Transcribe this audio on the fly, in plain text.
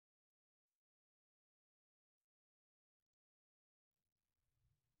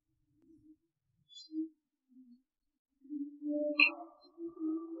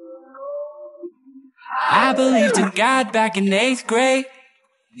I believed in God back in 8th grade.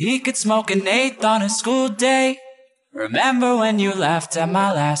 He could smoke an eighth on a school day. Remember when you laughed at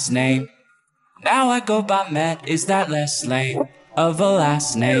my last name? Now I go by Met, is that less lame of a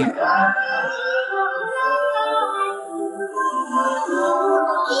last name?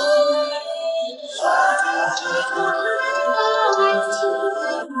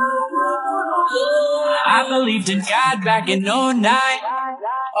 I believed in God back in '09.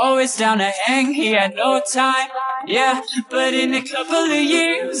 Always down to hang, he had no time. Yeah, but in a couple of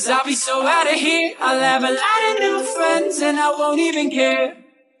years I'll be so out of here. I'll have a lot of new friends and I won't even care.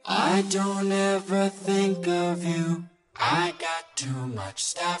 I don't ever think of you, I got too much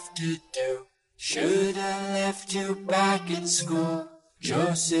stuff to do. Should've left you back in school.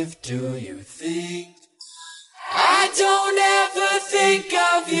 Joseph, do you think? I don't ever think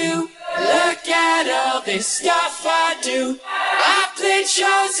of you. Look at all this stuff I do. I played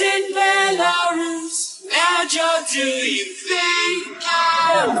shows in Belarus. Now, Joe, do you think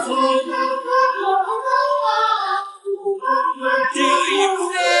I'm cool? Do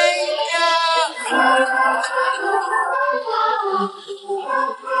you think I'm cool?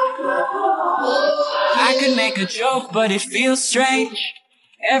 I could make a joke, but it feels strange.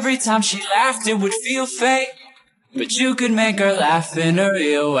 Every time she laughed, it would feel fake. But you could make her laugh in a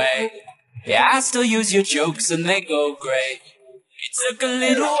real way. Yeah, I still use your jokes and they go great. It took a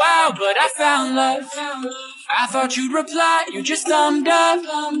little while, but I found love. I thought you'd reply, you just thumbed up.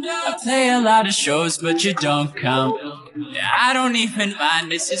 I play a lot of shows, but you don't come. Yeah, I don't even mind,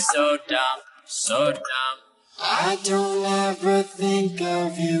 this is so dumb, so dumb. I don't ever think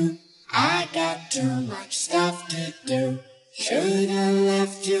of you, I got too much stuff to do. Should've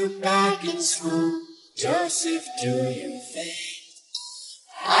left you back in school. Joseph, do you think?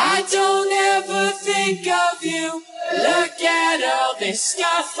 I don't ever think of you. Look at all this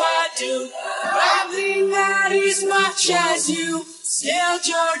stuff I do. Probably not as much as you. Still,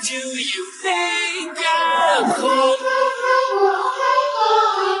 Joe, do you think I'm cool?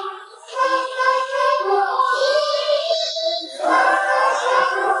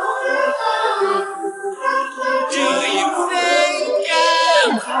 Do you think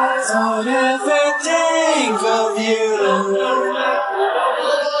I'm cool? Don't ever think of you.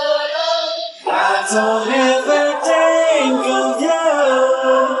 I don't ever think of you.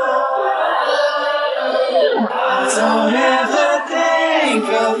 I don't ever think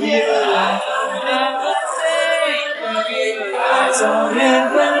of you. I don't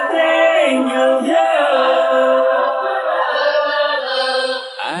ever think of you.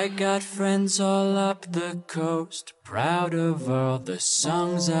 I got friends all up the coast, proud of all the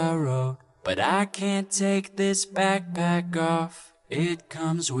songs I wrote. But I can't take this backpack off, it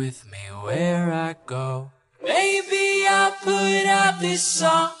comes with me where I go. Maybe I'll put out this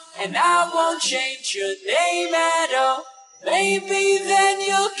song and I won't change your name at all. Maybe then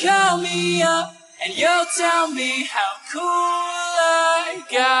you'll call me up and you'll tell me how cool I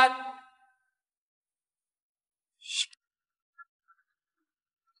got.